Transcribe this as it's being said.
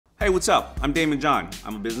Hey, what's up? I'm DAYMOND JOHN.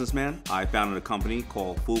 I'm a businessman. I founded a company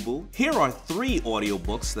called FUBU. Here are 3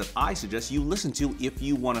 audiobooks that I suggest you listen to if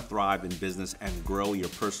you want to thrive in business and grow your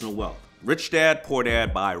personal wealth. Rich Dad, Poor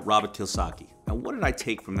Dad by Robert Kiyosaki. Now, what did I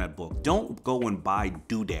take from that book? Don't go and buy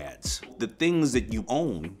doodads. The things that you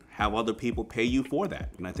own, have other people pay you for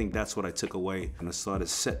that. And I think that's what I took away, and it started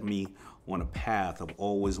set me on a path of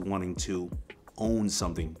always wanting to own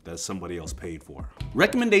something that somebody else paid for.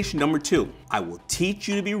 Recommendation number 2, I Will Teach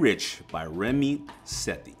You to Be Rich by Remy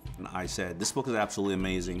Sethi. And I said, this book is absolutely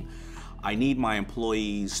amazing. I need my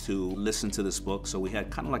employees to listen to this book, so we had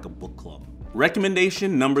kind of like a book club.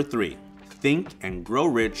 Recommendation number 3, Think and Grow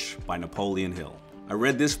Rich by Napoleon Hill. I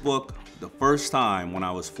read this book the first time when I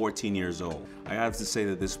was 14 years old. I have to say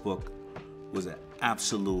that this book was an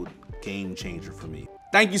absolute game changer for me.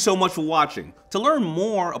 Thank you so much for watching. To learn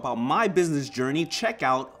more about my business journey, check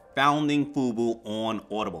out Founding FUBU on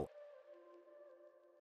Audible.